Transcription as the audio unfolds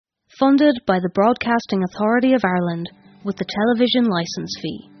Funded by the Broadcasting Authority of Ireland with the television licence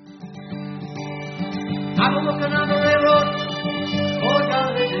fee. I'm looking on the railroad, oh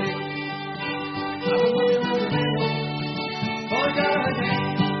Galvin. I'm looking on the railroad, oh Galvin.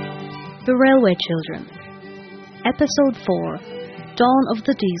 The Railway Children. Episode 4. Dawn of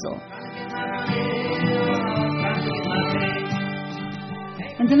the Diesel.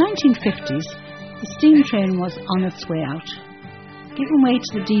 In the 1950s, the steam train was on its way out, giving way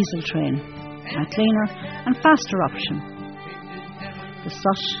to the diesel train, a cleaner and faster option. The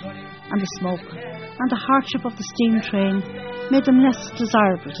soot and the smoke and the hardship of the steam train made them less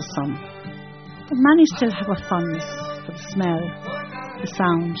desirable to some, but many still have a fondness for the smell, the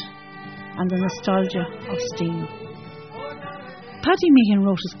sound and the nostalgia of steam. Paddy Meehan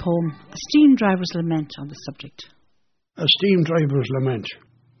wrote his poem, A Steam Driver's Lament, on the subject. A steam driver's lament.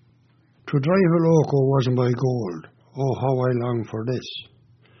 To drive a loco was my goal. Oh, how I long for this.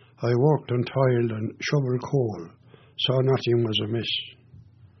 I worked and toiled and shoveled coal, saw nothing was amiss.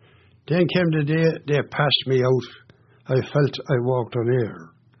 Then came the day they passed me out. I felt I walked on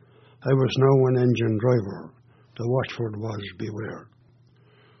air. I was now an engine driver. The watchword was beware.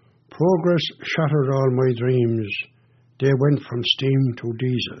 Progress shattered all my dreams. They went from steam to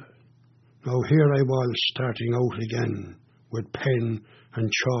diesel. Now here I was starting out again with pen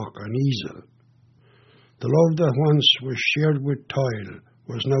and chalk and easel. The love that once was shared with toil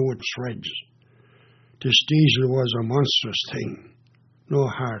was now with threads. This diesel was a monstrous thing. No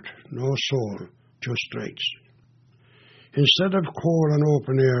heart, no soul, just dregs. Instead of coal and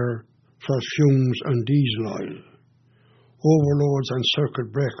open air, for fumes and diesel oil, overloads and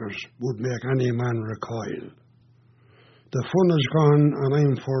circuit breakers would make any man recoil. The fun is gone and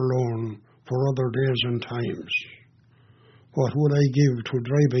I'm forlorn for other days and times. What would I give to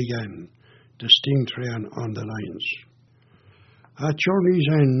drive again the steam train on the lines? At journey's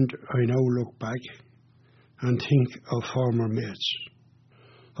end I now look back and think of former mates,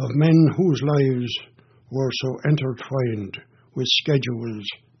 of men whose lives were so intertwined with schedules,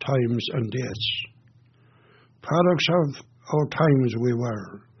 times and dates. Products of our times we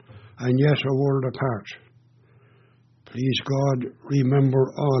were, and yet a world apart. Please God,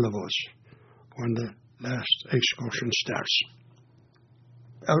 remember all of us when the last excursion starts.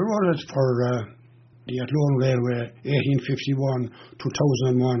 I wrote it for the Athlone Railway, 1851 to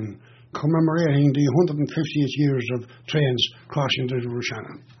 2001, commemorating the 150th years of trains crossing the River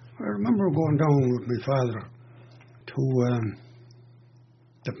Shannon. I remember going down with my father to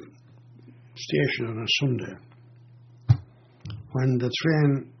the station on a Sunday when the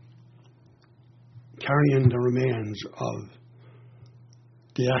train carrying the remains of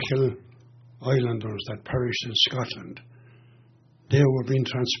the Athlone Islanders that perished in Scotland, they were being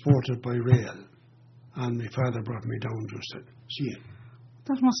transported by rail, and my father brought me down just to see it.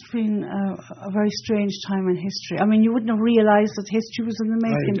 That must have been a very strange time in history. I mean, you wouldn't have realised that history was in the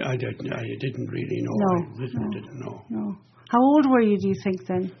making. I didn't really know. No, I really didn't know. No. How old were you, do you think,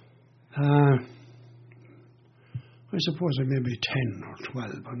 then? I suppose I may be 10 or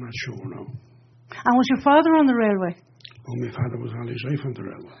 12, I'm not sure now. And was your father on the railway? Oh, my father was all his life on the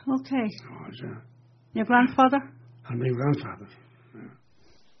railway. Okay. Oh, yeah. Your grandfather? And my grandfather. Yeah.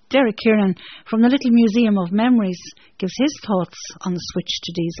 Derek Kiernan from the Little Museum of Memories gives his thoughts on the switch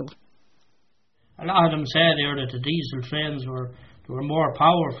to diesel. A lot of them say there that the diesel trains were more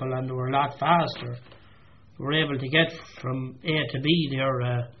powerful and they were a lot faster. They were able to get from A to B there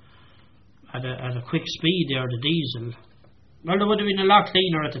at a quick speed there, the diesel. Well, they would have been a lot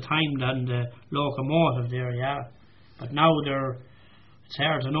cleaner at the time than the locomotive there, yeah. But now it's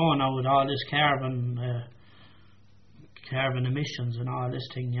hard to know now with all this carbon emissions and all this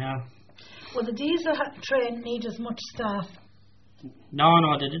thing, yeah. Well, the diesel train need as much staff?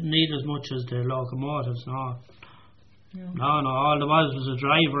 No, they didn't need as much as the locomotives, no. No, all there was a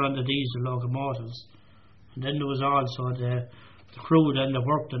driver on the diesel locomotives. And then there was also the crew then that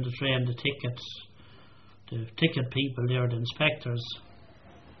worked on the train, the ticket people there, the inspectors.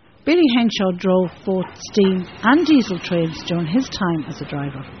 Billy Henshaw drove both steam and diesel trains during his time as a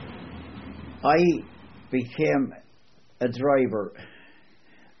driver. I became a driver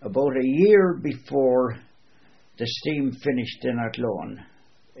about a year before the steam finished in Athlone.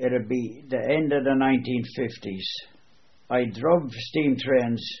 It'd be the end of the 1950s. I drove steam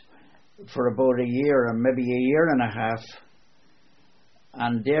trains for about a year and maybe a year and a half,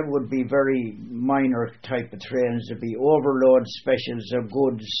 and they would be very minor type of trains. There'd be overload specials of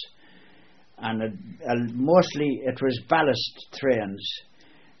goods, and mostly it was ballast trains.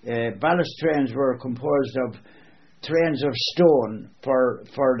 Ballast trains were composed of trains of stone for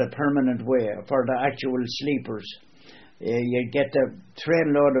the permanent way, for the actual sleepers, you'd get the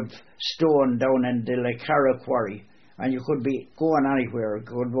trainload of stone down in the Lecara quarry, and you could be going anywhere. You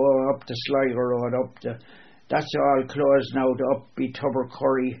could go up the Sligo Road, that's all closed now, up be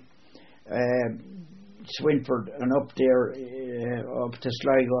Tubbercurry, Swinford, and up there, up to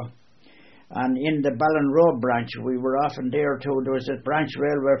Sligo. And in the Ballinrobe branch, we were often there too. There was a branch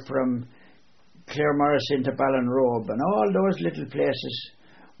railway from Claremorris into Ballinrobe, and all those little places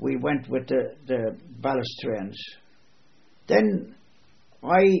we went with the ballast trains. Then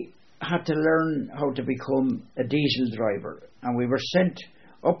I had to learn how to become a diesel driver, and we were sent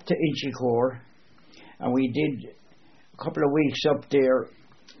up to Inchicore, and we did a couple of weeks up there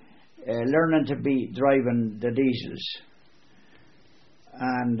learning to be driving the diesels.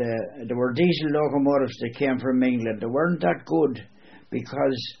 And there were diesel locomotives that came from England. They weren't that good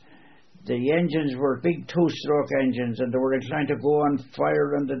because the engines were big two-stroke engines, and they were inclined to go on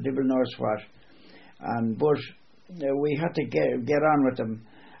fire and the devil knows what. But we had to get on with them.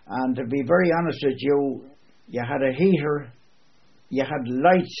 And to be very honest with you, you had a heater, you had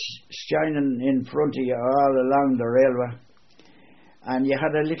lights shining in front of you all along the railway, and you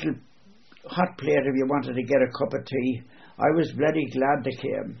had a little hot plate if you wanted to get a cup of tea. I was bloody glad they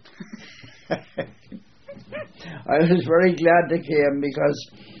came. I was very glad they came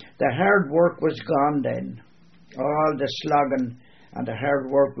because the hard work was gone then. All the slogging and the hard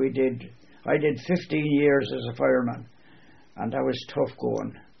work we did. I did 15 years as a fireman, and that was tough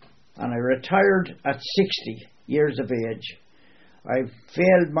going. And I retired at 60 years of age. I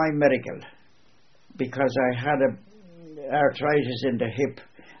failed my medical because I had arthritis in the hip,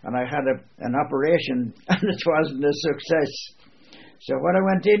 and I had an operation, and it wasn't a success. So when I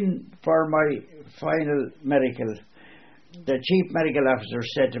went in for my final medical, the chief medical officer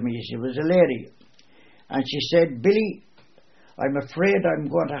said to me, she was a lady, and she said, "Billy, I'm afraid I'm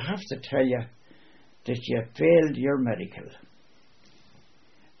going to have to tell you that you failed your medical."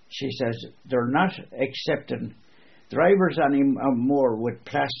 She says, "They're not accepting drivers anymore with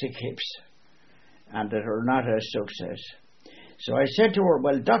plastic hips, and that are not a success." So I said to her,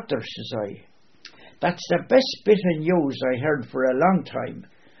 "Well, doctor," says I, "that's the best bit of news I heard for a long time.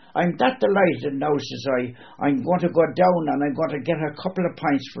 I'm that delighted now," says I'm going to go down and I'm going to get a couple of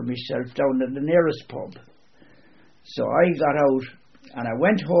pints for myself down in the nearest pub." So I got out and I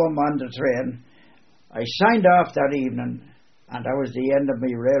went home on the train. I signed off that evening, and that was the end of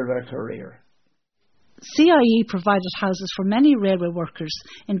my railway career. CIE provided houses for many railway workers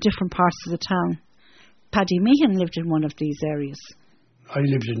in different parts of the town. Paddy Meehan lived in one of these areas. I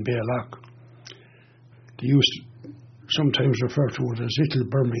lived in Baylock. They used to sometimes refer to it as Little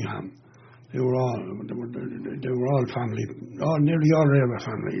Birmingham. They were all family, nearly all railway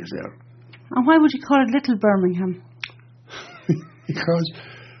families there. And why would you call it Little Birmingham? Because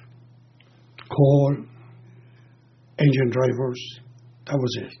coal, engine drivers, that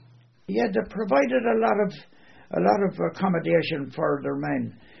was it. Yeah, they provided a lot of accommodation for their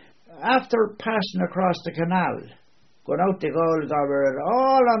men. After passing across the canal, going out the Galvin,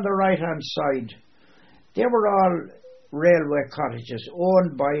 all on the right-hand side, they were all railway cottages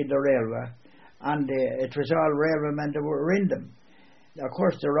owned by the railway, and it was all railwaymen that were in them. Of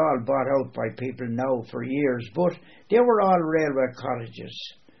course, they're all bought out by people now for years, but they were all railway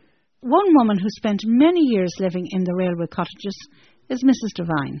cottages. One woman who spent many years living in the railway cottages is Mrs.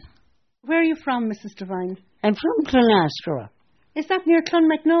 Devine. Where are you from, Mrs. Devine? I'm from Clonascra. Is that near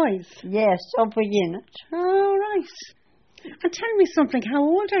Clonmacnoise? Yes, up in it. Oh, right. And tell me something, how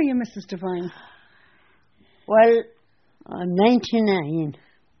old are you, Mrs. Devine? Well, I'm 99.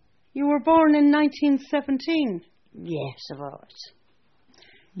 You were born in 1917? Yes, of course.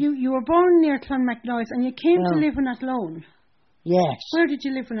 You were born near Clonmacnoise and you came to live in Athlone? Yes. Where did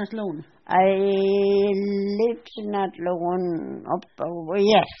you live in Athlone? I lived in Athlone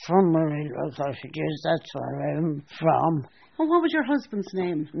from railway cottages. That's where I'm from. And what was your husband's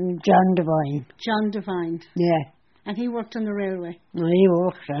name? John Devine. John Devine. Yeah. And he worked on the railway? He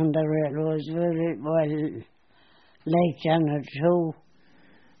worked on the railways very well, like Janet too.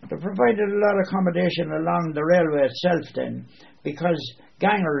 They provided a lot of accommodation along the railway itself then, because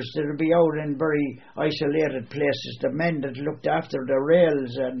gangers that would be out in very isolated places, the men that looked after the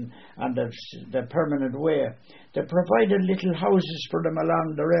rails and the permanent way, they provided little houses for them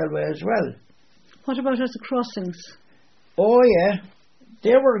along the railway as well. What about at the crossings? Oh yeah,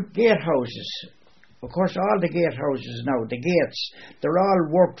 they were gatehouses. Of course, all the gatehouses now, the gates, they're all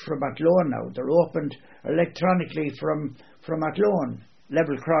worked from Athlone now. They're opened electronically from Athlone,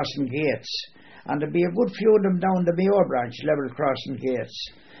 level crossing gates. And there'll be a good few of them down the Mayo branch, level crossing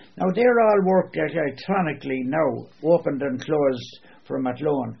gates. Now, they're all worked electronically now, opened and closed from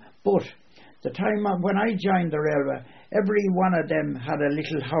Athlone. But the time when I joined the railway, every one of them had a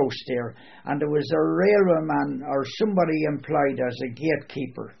little house there, and there was a railwayman or somebody employed as a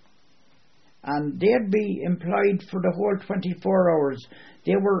gatekeeper. And they'd be employed for the whole 24 hours.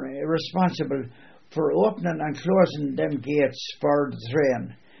 They were responsible for opening and closing them gates for the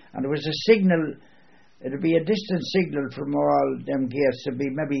train. And there was a signal, it'd be a distant signal from all them gates. It'd be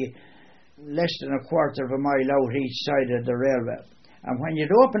maybe less than a quarter of a mile out each side of the railway. And when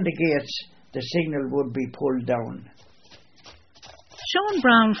you'd open the gates, the signal would be pulled down. Sean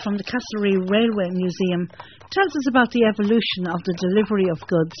Brown from the Castlereagh Railway Museum tells us about the evolution of the delivery of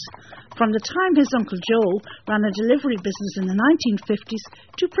goods from the time his Uncle Joe ran a delivery business in the 1950s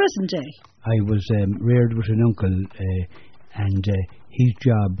to present day. I was reared with an uncle and his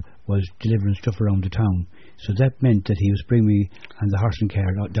job was delivering stuff around the town. So that meant that he was bringing me on the horse and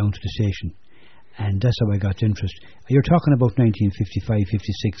cart down to the station. And that's how I got interest. You're talking about 1955,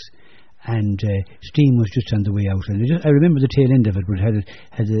 56. And steam was just on the way out. And I remember the tail end of it, but it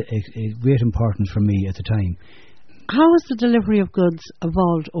had a great importance for me at the time. How has the delivery of goods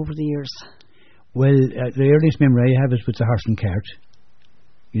evolved over the years? Well, the earliest memory I have is with the horse and cart,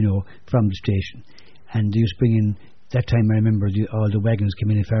 from the station. And they used to bring in, that time I remember all the wagons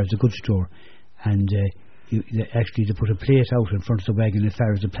came in as far as the goods store. And they put a plate out in front of the wagon as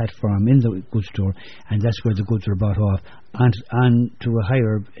far as the platform in the goods store, and that's where the goods were brought off on to a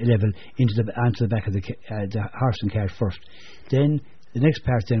higher level onto the back of the horse and cart first. Then the next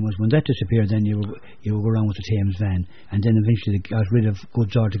part then was when that disappeared, then you would go around with the Thames van, and then eventually they got rid of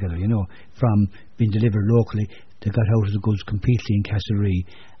goods altogether, from being delivered locally. They got out of the goods completely in Castlereagh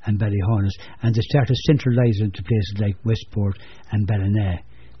and Ballyhonus, and they started centralising to places like Westport and Ballina.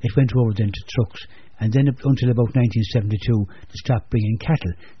 It went over then to trucks. And then until about 1972, they stopped bringing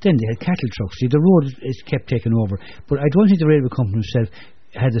cattle. Then they had cattle trucks. See, the road is kept taking over. But I don't think the railway company itself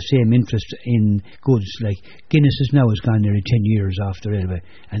had the same interest in goods. Like Guinness now has gone nearly 10 years off the railway,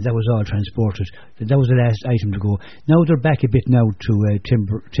 and that was all transported. That was the last item to go. Now they're back a bit now to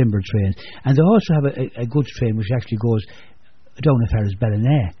timber trains. And they also have a goods train which actually goes down as far as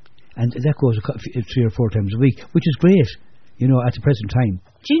Ballina. And that goes 3 or 4 times a week, which is great, at the present time.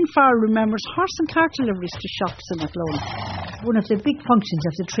 Jean Farr remembers horse and cart deliveries to shops in Athlone. One of the big functions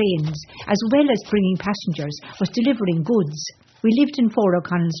of the trains, as well as bringing passengers, was delivering goods. We lived in 4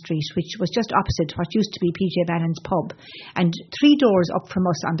 O'Connell Street, which was just opposite what used to be PJ Bannon's pub. And 3 doors up from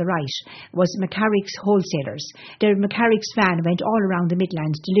us on the right was McCarrick's Wholesalers. Their McCarrick's van went all around the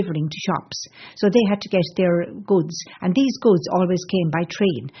Midland delivering to shops. So they had to get their goods. And these goods always came by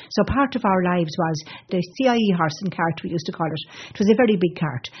train. So part of our lives was the CIE horse and cart, we used to call it. It was a very big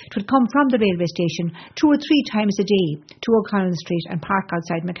cart. It would come from the railway station 2 or 3 times a day to O'Connell Street and park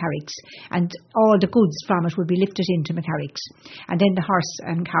outside McCarrick's. And all the goods from it would be lifted into McCarrick's. And then the horse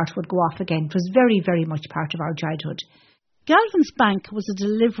and cart would go off again. It was very, very much part of our childhood. Galvin's Bank was a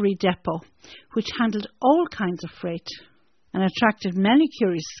delivery depot which handled all kinds of freight and attracted many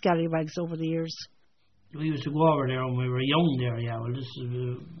curious scallywags over the years. We used to go over there when we were young there, yeah. Well,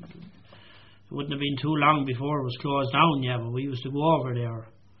 it wouldn't have been too long before it was closed down, yeah, but we used to go over there.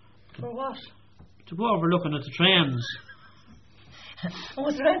 For what? To go over looking at the trains. And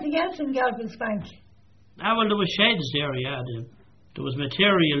was there anything else in Galvin's Bank? Well, there was sheds there, yeah. There was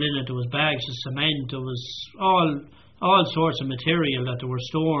material in it. There was bags of cement. There was all sorts of material that they were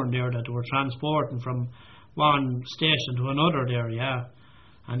storing there, that they were transporting from one station to another there, yeah.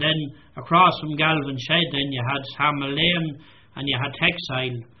 And then across from Galvin Shed, then you had Hamel Lane and you had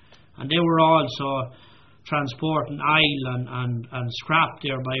Textile, and they were also transporting oil and scrap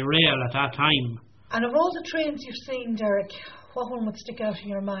there by rail at that time. And of all the trains you've seen, Derek, what one would stick out in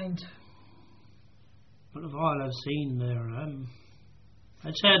your mind? Well, of all I've seen there,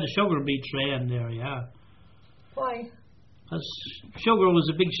 I'd say the sugar beet train there, yeah. Why? Because sugar was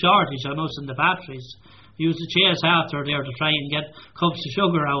a big shortage on us in the batteries. We used to chase after there to try and get cups of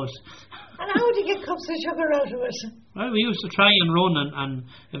sugar out. And how do you get cups of sugar out of it? Well, we used to try and run, and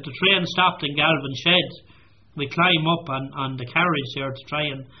if the train stopped in Galvin Shed, we'd climb up on the carriage there to try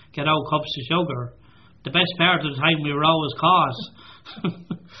and get out cups of sugar. The best part of the time we were always caught.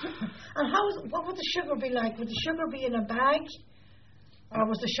 And what would the sugar be like? Would the sugar be in a bag? Or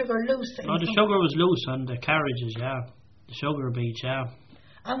was the sugar loose? No, the sugar was loose on the carriages, yeah. The sugar beet, yeah.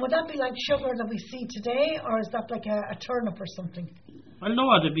 And would that be like sugar that we see today, or is that like a turnip or something? Well,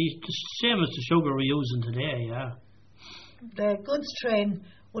 no, it'd be the same as the sugar we're using today, yeah. The goods train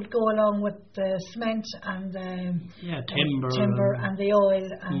would go along with the cement and timber and the oil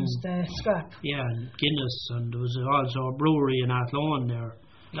and the scrap. Yeah, and Guinness, and there was also a brewery in Athlone there.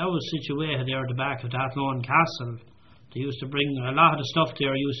 That was situated there at the back of Athlone Castle. They used to bring a lot of the stuff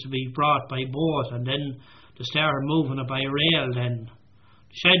there used to be brought by boat, and then they started moving it by rail then.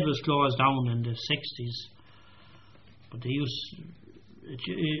 The shed was closed down in the 60s, but a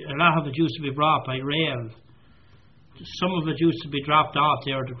lot of it used to be brought by rail. Some of it used to be dropped off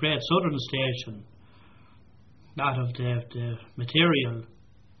there at the Great Southern Station. A lot of the material.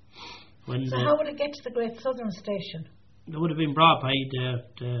 So how would it get to the Great Southern Station? It would have been brought by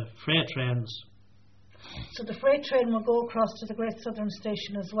the freight trains. So the freight train will go across to the Great Southern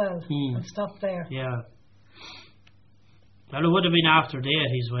Station as well and stop there? Yeah. Well, it would have been after the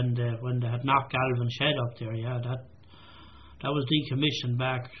 80s when they had knocked Galvin shed up there. Yeah, that was decommissioned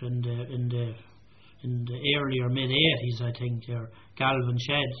back in the early or mid 80s, I think. Galvin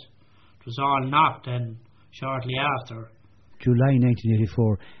shed. It was all knocked then shortly after. July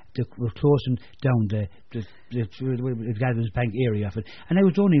 1984. They were closing down the Galvin's Bank area of it, and I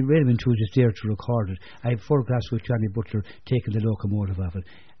was only relevant to just there to record it. I have photographs with Johnny Butler taking the locomotive of it.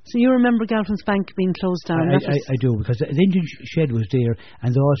 So you remember Galvin's Bank being closed down? I do, because the engine shed was there,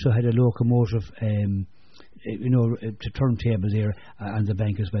 and they also had a locomotive, to turntable there on the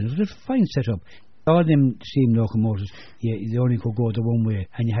bank as well. It was a fine setup. All them steam locomotives, they only could go the one way,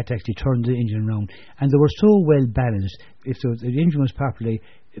 and you had to actually turn the engine around. And they were so well balanced. If the engine was properly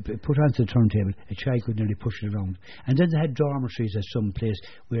put onto the turntable, a child could nearly push it around. And then they had dormitories at some place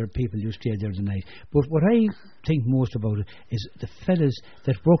where people used to stay there the night. But what I think most about it is the fellas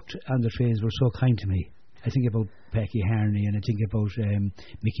that worked on the trains were so kind to me. I think about Packy Harney, and I think about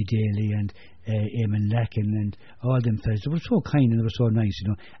Mickey Daly and Eamon Lacken and all them fellas. They were so kind and they were so nice,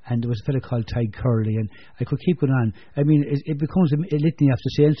 And there was a fella called Ty Curley, and I could keep going on. I mean, it becomes a litany of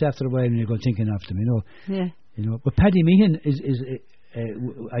the saints after a while when you go thinking of them, Yeah. But Paddy Meehan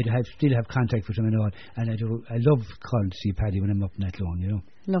I still have contact with him and all, and I love calling to see Paddy when I'm up in Athlone,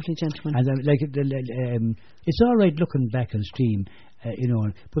 Lovely gentleman. And it's all right looking back on steam,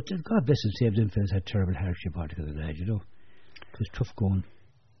 but God bless and save them fellas had terrible hardship altogether, it was tough going.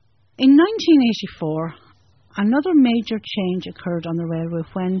 In 1984, another major change occurred on the railway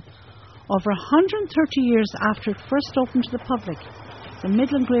when, over 130 years after it first opened to the public, the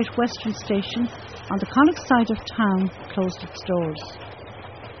Midland Great Western Station on the Connacht side of town closed its doors.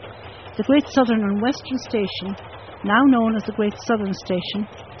 The Great Southern and Western Station, now known as the Great Southern Station,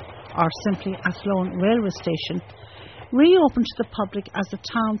 or simply Athlone Railway Station, reopened to the public as a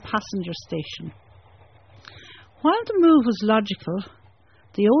town passenger station. While the move was logical,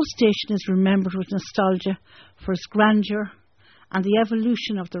 the old station is remembered with nostalgia for its grandeur and the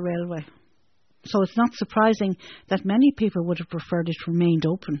evolution of the railway. So it's not surprising that many people would have preferred it remained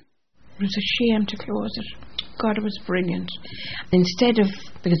open. It was a shame to close it. God, it was brilliant.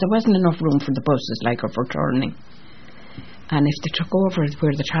 Because there wasn't enough room for the buses, for turning. And if they took over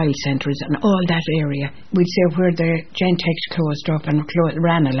where the child centre is and all that area, we'd say where the Gentex closed up and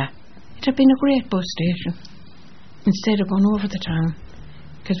Ranelagh, it'd have been a great bus station instead of going over the town,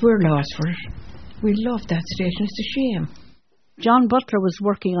 because we're lost for it. We love that station. It's a shame. John Butler was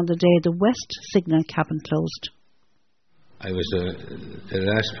working on the day the West Signal cabin closed. I was the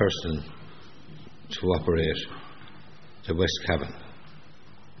last person to operate the West cabin,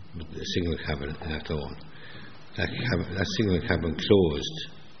 the signal cabin in Athlone. That signal cabin closed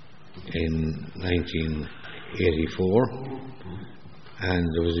in 1984, and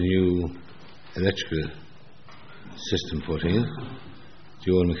there was a new electrical system put in.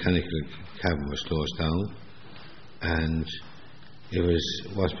 The old mechanical cabin was closed down, and it was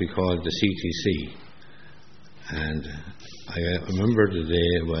what we called the CTC. And I remember the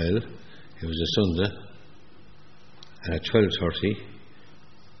day well. It was a Sunday, and at 12:30,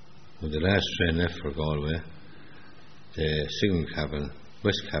 when the last train left for Galway, the signal cabin,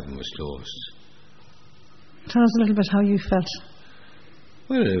 West cabin, was closed. Tell us a little bit how you felt.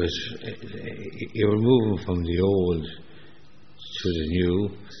 Well, you were moving from the old to the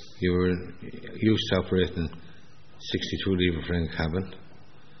new. You were used to operating 62 lever frame cabin,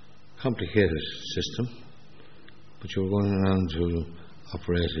 complicated system, but you were going around to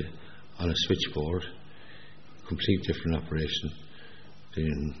operate it on a switchboard, complete different operation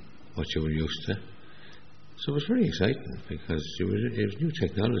than what you were used to. So it was very exciting because it was new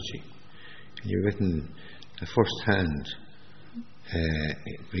technology, and you were getting a first hand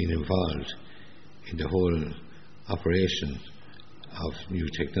being involved in the whole operation of new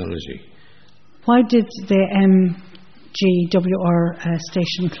technology. Why did the MGWR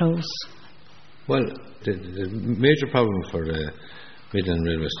station close? Well, the major problem for the Midland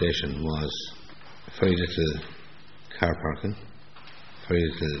railway station was very little car parking, very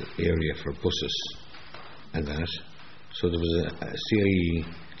little area for buses and that. So there was a CIE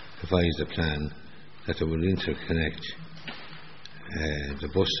devised a plan that they would interconnect the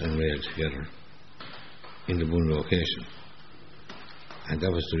bus and rail together in the one location. And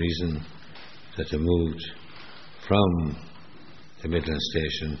that was the reason that they moved from the Midland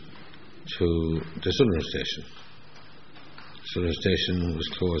station to the Southern station. The Southern station was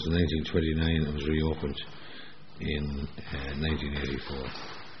closed in 1929 and was reopened in 1984.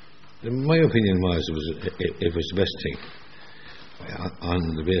 My opinion was it was the best thing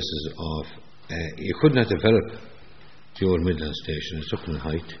on the basis of you could not develop the old Midland station. It's up in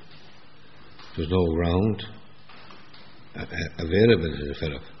height. There's no ground available to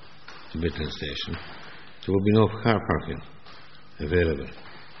develop the Midland station. There would be no car parking available.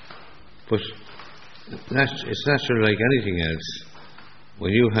 But it's natural like anything else.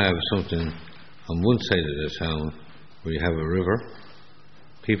 When you have something on one side of the town where you have a river,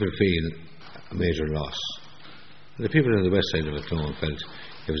 people feel a major loss. The people on the west side of Athlone felt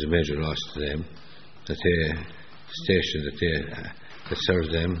it was a major loss to them, that the station that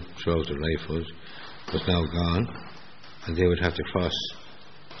served them throughout their lifehood was now gone, and they would have to cross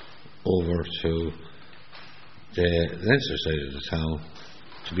over to the Leinster side of the town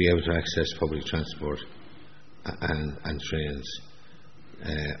to be able to access public transport and trains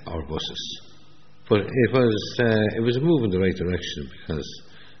or buses. But it was a move in the right direction, because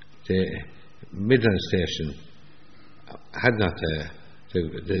the Midland station had not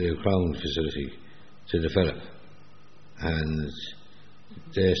the ground facility to develop, and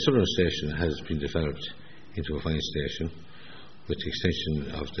the Southern station has been developed into a fine station with the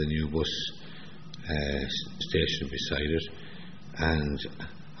extension of the new bus station beside it, and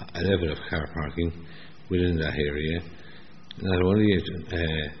a level of car parking within that area, not only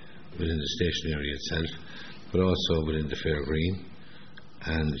within the station area itself, but also within the Fair Green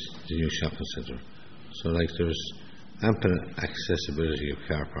and the new shopping centre. So like there's ample accessibility of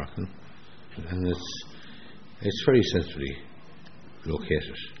car parking, and it's very centrally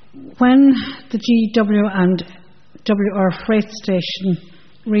located. When the GW and WR freight station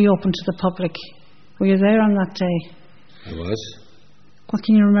reopened to the public, were you there on that day? I was. What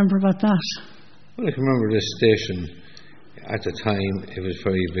can you remember about that? Well, I can remember this station. At the time, it was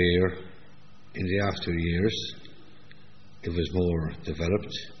very bare. In the after years, it was more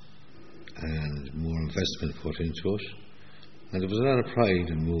developed and more investment put into it. And there was a lot of pride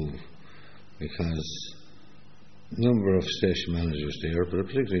and move, because a number of station managers there, but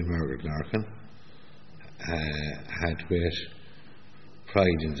particularly Margaret Larkin, had great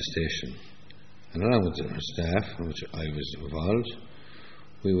pride in the station. And along with her staff, in which I was involved,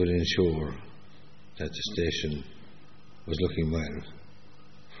 we would ensure that the station was looking well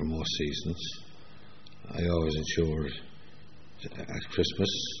for most seasons. I always ensured at Christmas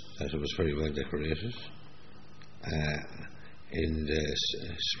that it was very well decorated. In the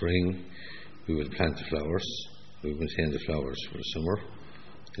spring, we would plant the flowers. We would maintain the flowers for the summer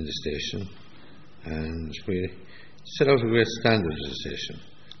in the station, and we set out a great standard as a station,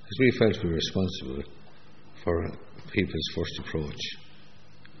 because we felt we were responsible for people's first approach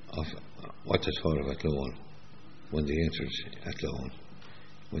of what they thought of Athlone when they entered Athlone,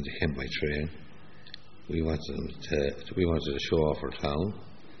 when they came by train. We wanted to show off our town,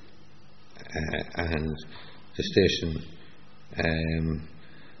 and the station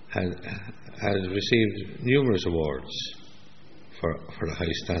had received numerous awards for the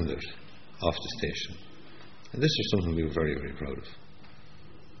high standard of the station, and this is something we were very, very proud of.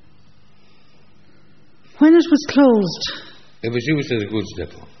 When it was closed, it was used as a goods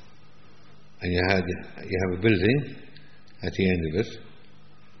depot, and you have a building at the end of it,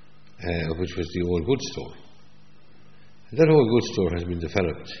 which was the old goods store. And that old goods store has been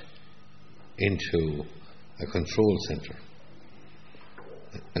developed into a control centre,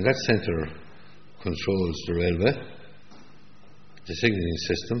 and that centre controls the railway, the signalling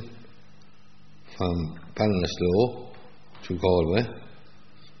system from Ballinasloe to Galway,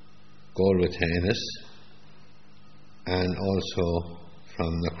 Galway to Ennis, and also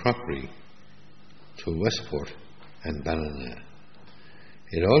from the Crockery to Westport and Ballina.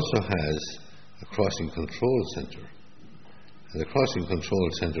 It also has a crossing control centre, and the crossing control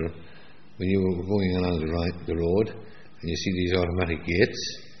centre, when you were going along the road and you see these automatic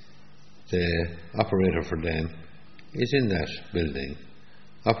gates, the operator for them is in that building,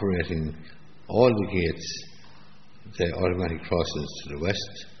 operating all the gates, the automatic crossings to the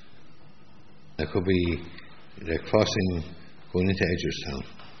west. There could be the crossing going into Edgerstown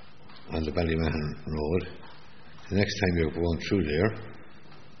on the Ballymahon Road. The next time you're going through there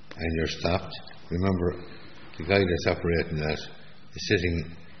and you're stopped, remember the guy that's operating that is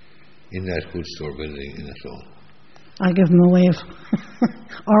sitting in that goods store building in Athlone. I'll give him a wave.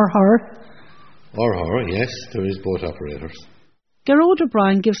 Or her. Or her, yes, there is both operators. Gerard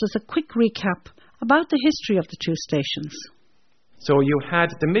O'Brien gives us a quick recap about the history of the two stations. So you had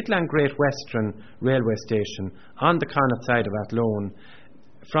the Midland Great Western Railway Station on the Connaught side of Athlone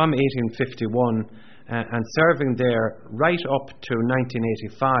from 1851 and serving there right up to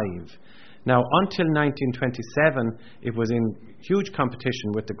 1985. Now, until 1927, it was in huge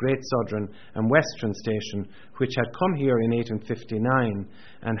competition with the Great Southern and Western Station, which had come here in 1859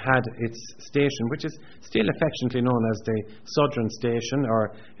 and had its station, which is still affectionately known as the Southern Station,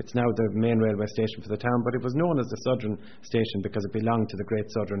 or it's now the main railway station for the town, but it was known as the Southern Station because it belonged to the Great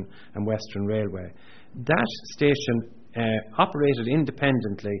Southern and Western Railway. That station operated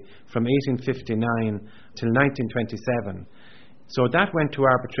independently from 1859 till 1927. So that went to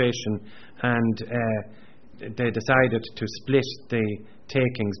arbitration, and they decided to split the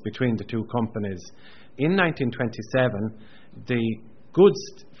takings between the two companies. In 1927, the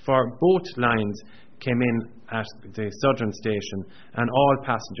goods for both lines came in at the Southern Station, and all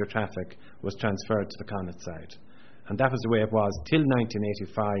passenger traffic was transferred to the Connaught side. And that was the way it was till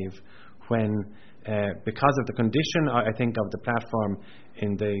 1985, when, because of the condition, I think, of the platform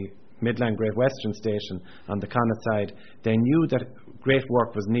in the Midland Great Western Station on the Connaught side, they knew that great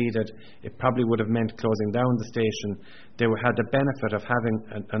work was needed. It probably would have meant closing down the station. They had the benefit of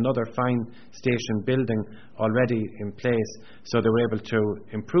having another fine station building already in place, so they were able to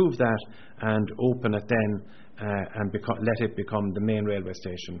improve that and open it then and let it become the main railway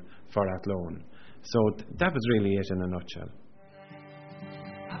station for Athlone. So that was really it in a nutshell.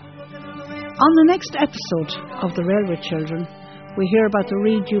 On the next episode of The Railway Children, we hear about the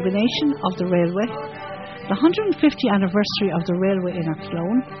rejuvenation of the railway, the 150th anniversary of the railway in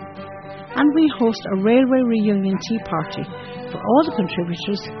Athlone, and we host a railway reunion tea party for all the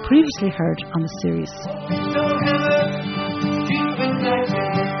contributors previously heard on the series.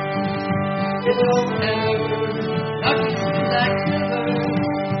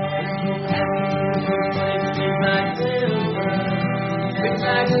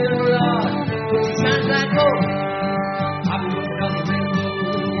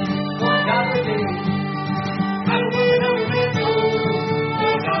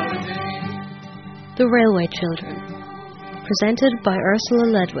 The Railway Children, presented by Ursula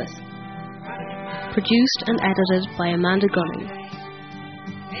Ledwith, produced and edited by Amanda Gunning,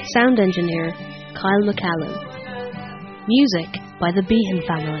 sound engineer Kyle McCallan, music by the Behan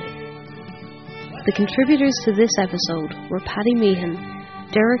family. The contributors to this episode were Paddy Meehan,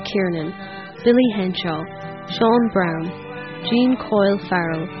 Derek Kiernan, Billy Henshaw, Sean Brown, Jean Coyle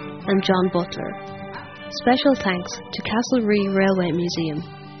Farrell and John Butler. Special thanks to Castlereagh Railway Museum,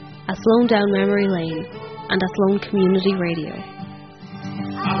 Athlone Down Memory Lane and Athlone Community Radio.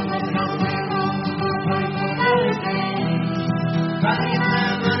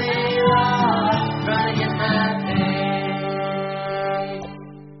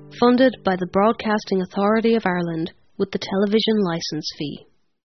 Funded by the Broadcasting Authority of Ireland with the television licence fee.